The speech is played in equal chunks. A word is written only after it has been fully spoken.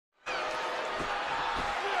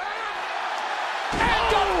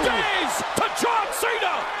days to John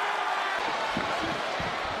Cena.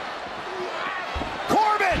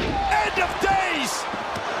 Corbin, end of days.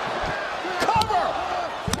 Cover.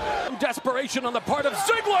 Desperation on the part of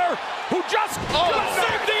Ziggler, who just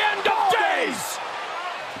saved the end of days.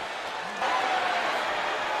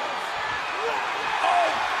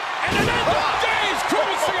 And an end of days,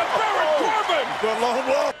 courtesy of Baron Corbin. The lone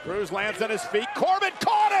wolf. Cruz lands on his feet. Corbin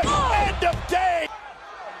caught him. End of day.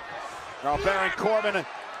 Now Baron Corbin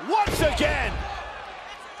once again.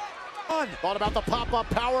 Thought about the pop-up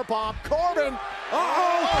power bomb. Corbin.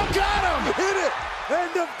 Oh, got him. Hit it.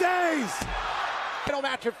 End of days. Final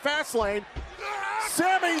match at Fastlane.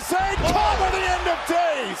 Sami Zayn cover the end of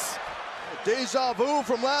days. Deja vu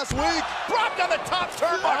from last week. Dropped on the top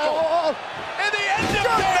turnbuckle. And the end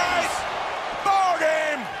of days. Ball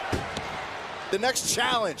game. The next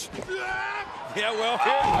challenge. Yeah, well,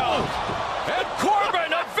 here it comes. And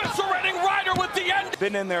Corbin eviscerating Ryder with the end.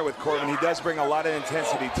 Been in there with Corbin. He does bring a lot of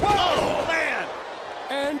intensity to it. Oh, man.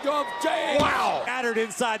 End of days. Wow. Battered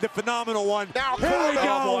inside the phenomenal one. Now Here we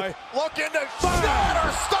Corbin, go. looking to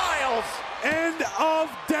shatter Styles. End of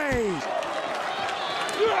days.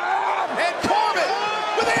 And Corbin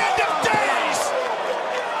with the end of days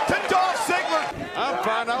to Dolph Ziggler. I'm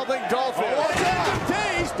fine. I don't think Dolph is. End of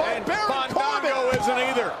days by Baron Corbin. Isn't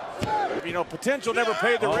either. You know, potential never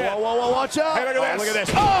paid the rent. Whoa, watch out. Hey, look at this. Look at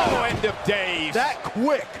this. Oh, end of days. That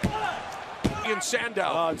quick. In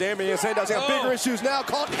Sandow. Damian Sandow's got bigger issues now.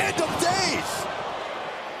 Called end of days.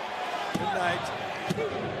 Good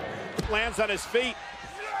night. Lands on his feet.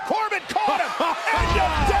 Corbin caught him. End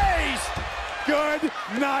of days. Good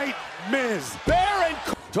night, Miz. Baron.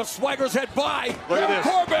 To Swagger's head by. Look at this.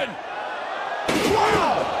 Corbin.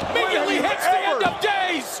 Wow. Immediately hits the end of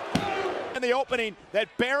days. And the opening that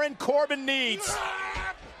Baron Corbin needs.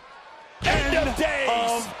 End of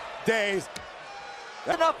days. Days.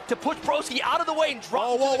 Enough to push Broski out of the way and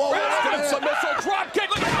drop Whoa. It's a missile drop kick.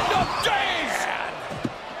 End of days.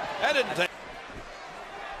 That didn't take.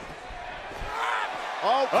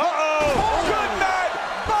 Good night.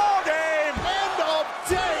 Ball game. End of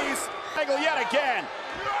days. Angle yet again.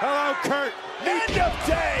 Hello, Kurt. End of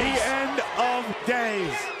days. The end of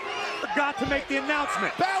days. Forgot to make the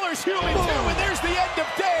announcement. Balor's human too, and there's the end of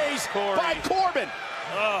days by Corbin.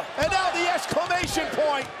 And now the exclamation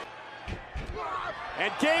point.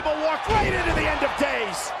 And Gable walked right into the end of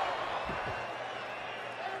days.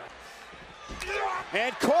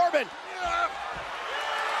 And Corbin.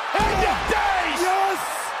 End of days! Yes!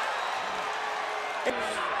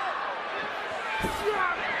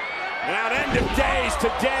 Now end of days to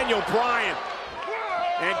Daniel Bryan.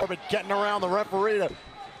 And Corbin getting around the referee to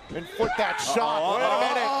inflict that shot. Wait a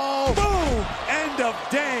minute. Boom! End of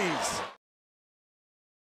days.